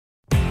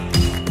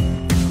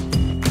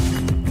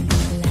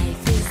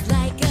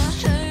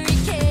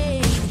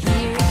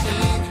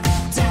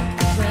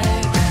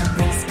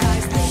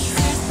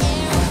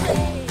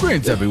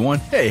Greetings everyone,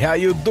 hey, how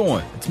you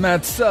doing? It's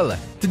Matt Sella.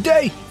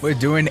 Today, we're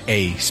doing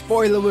a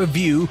spoiler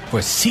review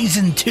for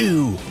Season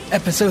 2,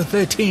 Episode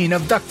 13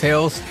 of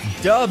DuckTales,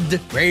 dubbed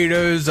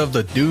Raiders of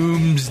the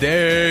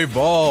Doomsday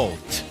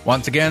Vault.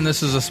 Once again,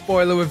 this is a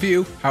spoiler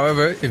review.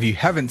 However, if you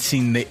haven't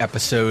seen the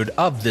episode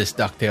of this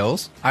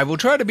DuckTales, I will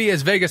try to be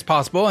as vague as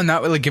possible and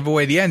not really give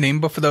away the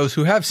ending, but for those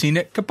who have seen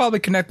it, could probably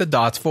connect the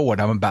dots for what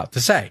I'm about to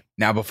say.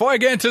 Now, before I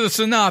get into the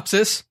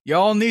synopsis,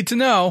 y'all need to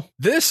know,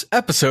 this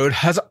episode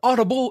has an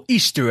audible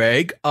Easter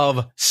egg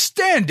of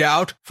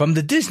Standout from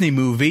the Disney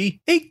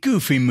movie, A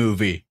Goofy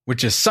Movie,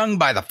 which is sung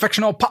by the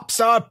fictional pop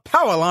star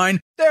Powerline.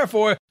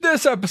 Therefore,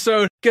 this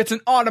episode gets an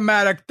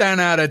automatic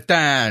 10 out of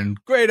 10.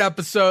 Great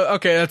episode.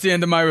 Okay, that's the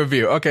end of my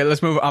review. Okay,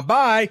 let's move on.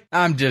 Bye.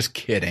 I'm just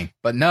kidding.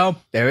 But no,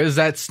 there is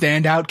that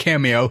standout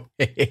cameo.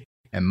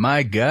 And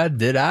my God,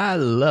 did I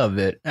love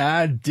it.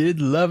 I did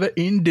love it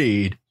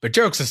indeed. But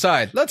jokes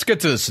aside, let's get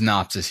to the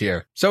synopsis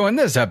here. So in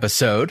this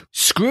episode,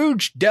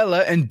 Scrooge,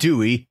 Della, and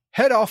Dewey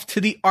head off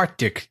to the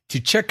Arctic to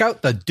check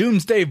out the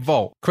Doomsday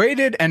Vault,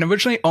 created and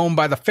originally owned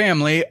by the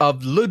family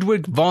of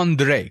Ludwig von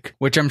Drake,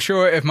 which I'm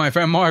sure if my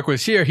friend Mark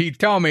was here, he'd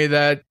tell me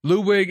that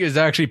Ludwig is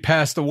actually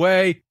passed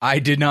away. I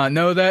did not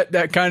know that.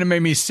 That kind of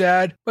made me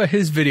sad, but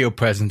his video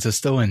presence is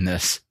still in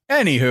this.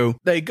 Anywho,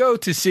 they go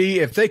to see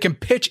if they can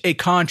pitch a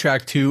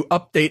contract to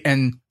update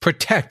and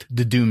protect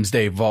the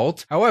Doomsday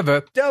Vault.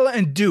 However, Della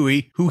and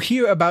Dewey, who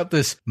hear about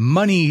this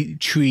money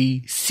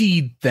tree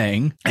seed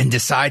thing and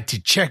decide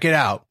to check it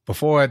out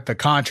before the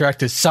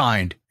contract is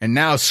signed. And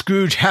now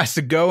Scrooge has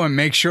to go and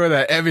make sure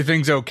that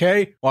everything's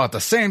okay, while at the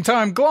same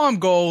time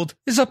Glomgold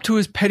is up to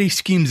his petty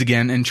schemes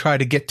again and try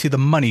to get to the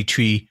money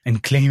tree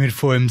and claim it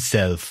for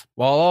himself.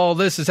 While all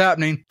this is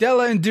happening,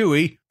 Della and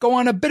Dewey go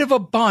on a bit of a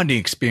bonding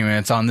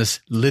experience on this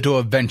little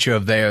adventure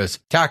of theirs,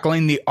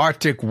 tackling the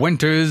Arctic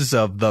winters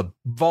of the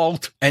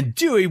vault, and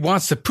Dewey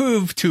wants to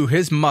prove to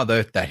his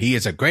mother that he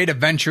is a great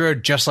adventurer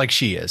just like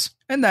she is.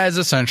 And that is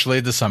essentially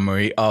the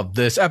summary of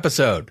this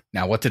episode.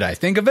 Now, what did I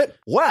think of it?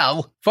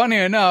 Well, funny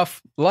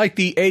enough, like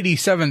the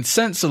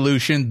 87-cent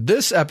solution,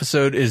 this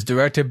episode is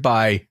directed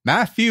by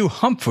Matthew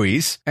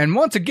Humphries. And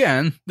once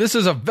again, this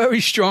is a very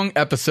strong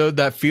episode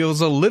that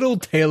feels a little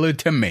tailored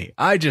to me.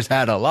 I just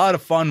had a lot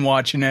of fun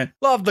watching it.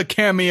 Love the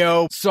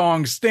cameo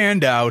song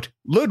Standout.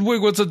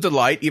 Ludwig was a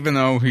delight, even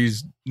though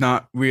he's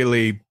not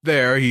really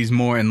there. He's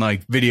more in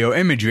like video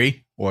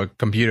imagery or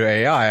computer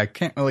AI. I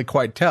can't really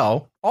quite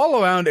tell.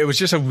 All around, it was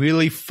just a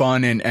really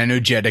fun and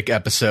energetic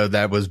episode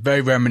that was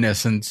very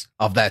reminiscent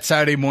of that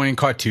Saturday morning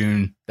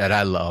cartoon that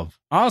I love.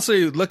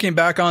 Honestly, looking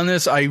back on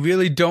this, I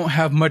really don't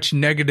have much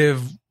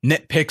negative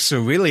nitpicks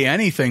or really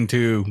anything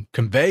to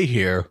convey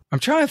here. I'm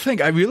trying to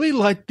think. I really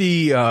like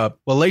the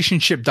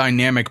relationship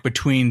dynamic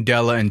between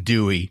Della and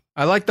Dewey.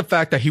 I like the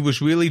fact that he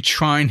was really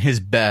trying his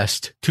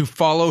best to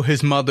follow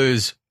his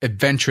mother's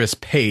adventurous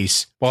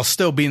pace while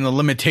still being the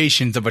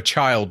limitations of a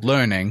child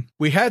learning.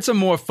 We had some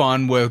more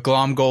fun with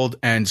Glomgold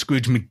and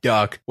Scrooge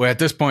McDuck, where at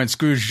this point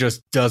Scrooge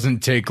just doesn't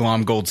take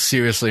Glomgold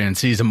seriously and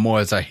sees him more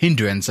as a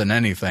hindrance than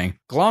anything.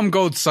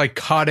 Glomgold's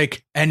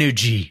psychotic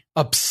energy,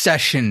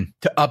 obsession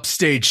to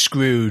upstage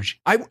Scrooge.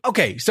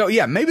 Okay, so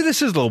yeah, maybe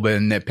this is a little bit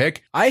of a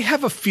nitpick. I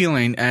have a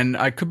feeling, and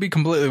I could be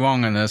completely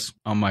wrong on this,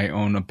 on my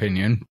own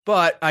opinion,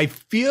 but I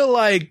feel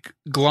like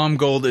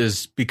Glomgold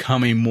is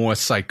becoming more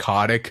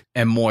psychotic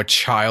and more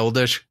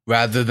childish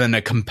rather than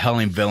a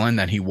compelling villain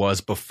than he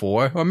was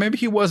before. Or maybe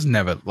he was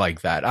never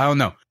like that. I don't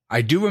know.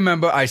 I do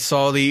remember I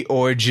saw the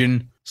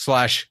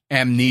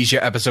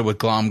origin/amnesia episode with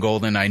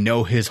Glomgold, and I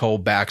know his whole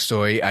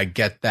backstory. I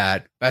get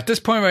that. At this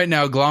point right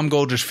now,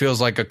 Glomgold just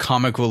feels like a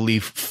comic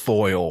relief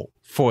foil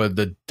for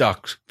the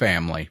Duck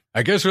family.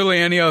 I guess really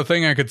any other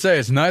thing I could say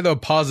is neither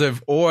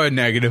positive or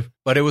negative,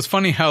 but it was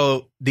funny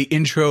how the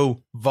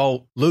intro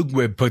vault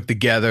Ludwig put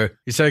together.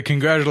 He said,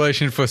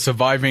 "Congratulations for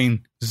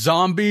surviving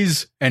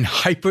zombies and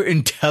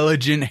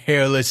hyper-intelligent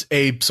hairless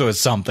apes," or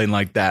something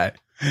like that.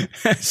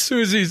 As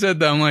soon as he said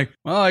that, I'm like,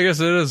 well, I guess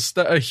it is.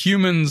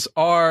 Humans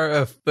are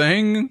a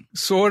thing,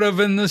 sort of,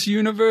 in this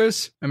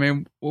universe. I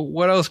mean,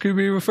 what else could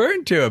we be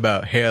referring to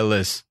about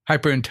hairless,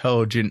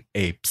 hyper-intelligent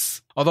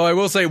apes? Although I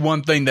will say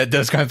one thing that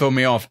does kind of throw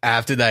me off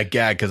after that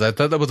gag, because I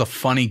thought that was a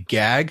funny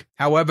gag.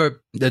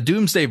 However, the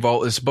Doomsday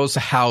Vault is supposed to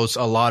house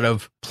a lot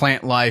of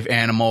plant life,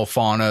 animal,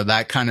 fauna,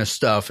 that kind of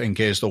stuff in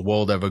case the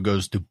world ever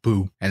goes to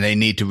poo and they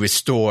need to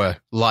restore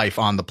life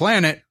on the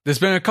planet. There's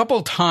been a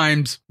couple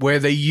times where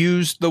they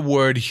used the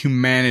word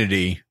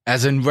humanity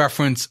as in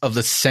reference of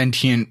the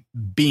sentient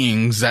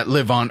beings that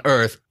live on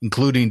Earth,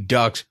 including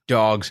ducks,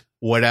 dogs,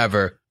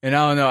 whatever. And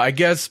I don't know, I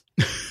guess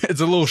it's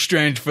a little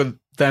strange for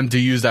them to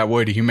use that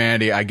word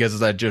humanity. I guess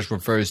that just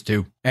refers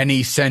to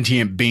any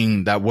sentient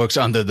being that works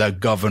under the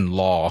governed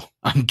law.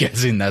 I'm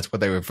guessing that's what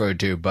they refer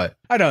to, but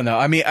I don't know.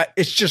 I mean,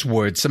 it's just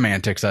word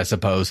semantics, I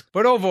suppose.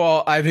 But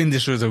overall, I think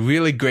this was a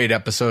really great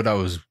episode. I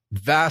was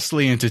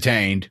vastly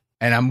entertained,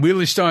 and I'm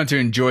really starting to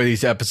enjoy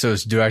these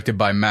episodes directed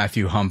by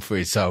Matthew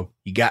Humphries. So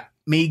you got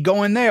me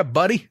going there,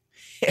 buddy.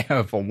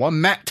 From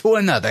one Matt to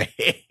another.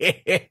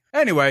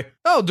 Anyway,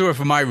 that'll do it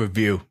for my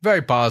review.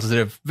 Very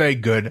positive, very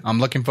good. I'm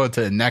looking forward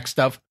to the next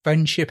stuff.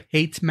 Friendship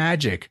Hates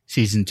Magic,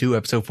 Season 2,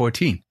 Episode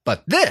 14.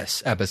 But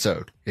this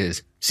episode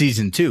is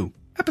Season 2,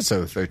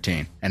 Episode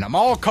 13. And I'm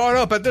all caught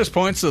up at this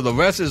point, so the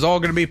rest is all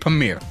going to be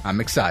premiere.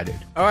 I'm excited.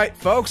 Alright,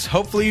 folks,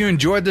 hopefully you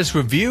enjoyed this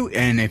review,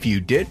 and if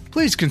you did,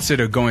 please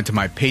consider going to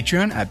my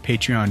Patreon at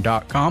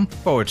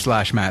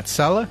patreon.com/Matt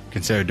Sella.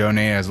 Consider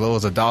donating as little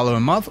as $1 a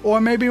month, or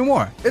maybe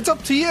more. It's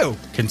up to you.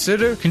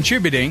 Consider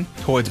contributing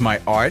towards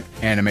my art,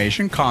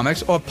 animation,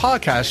 comics, or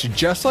podcasts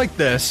just like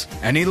this.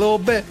 Any little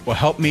bit will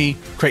help me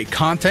create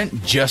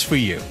content just for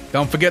you.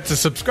 Don't forget to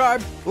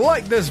subscribe,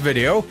 like this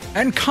video,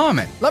 and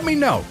comment. Let me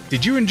know.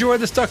 Did you enjoy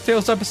this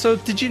DuckTales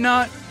episode? Did you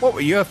not? What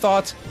were your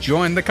thoughts?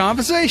 Join the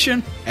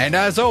conversation. And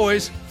as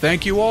always,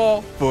 thank you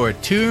all for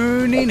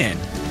tuning in.